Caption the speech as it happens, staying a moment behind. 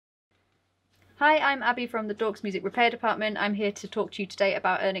Hi, I'm Abby from the Dorks Music Repair Department. I'm here to talk to you today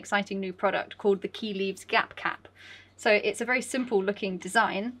about an exciting new product called the Keyleaves GapCap. So it's a very simple looking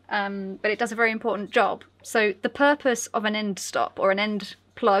design, but it does a very important job. So the purpose of an end stop or an end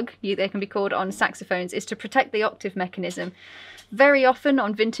plug, they can be called on saxophones, is to protect the octave mechanism. Very often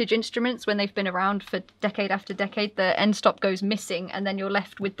on vintage instruments, when they've been around for decade after decade, the end stop goes missing and then you're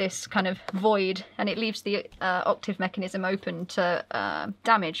left with this kind of void, and it leaves the octave mechanism open to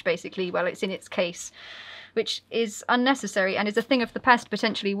damage basically while it's in its case, which is unnecessary and is a thing of the past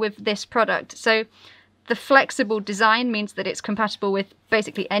potentially with this product. So the flexible design means that it's compatible with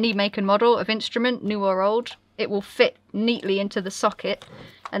basically any make and model of instrument, new or old. It will fit neatly into the socket,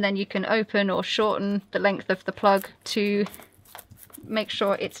 and then you can open or shorten the length of the plug to make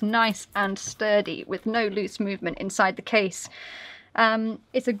sure it's nice and sturdy with no loose movement inside the case.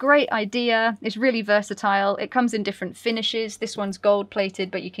 It's a great idea. It's really versatile. It comes in different finishes. This one's gold plated,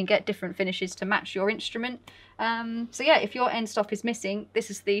 but you can get different finishes to match your instrument. So yeah, if your end stop is missing,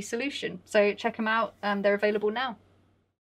 this is the solution. So check them out. They're available now.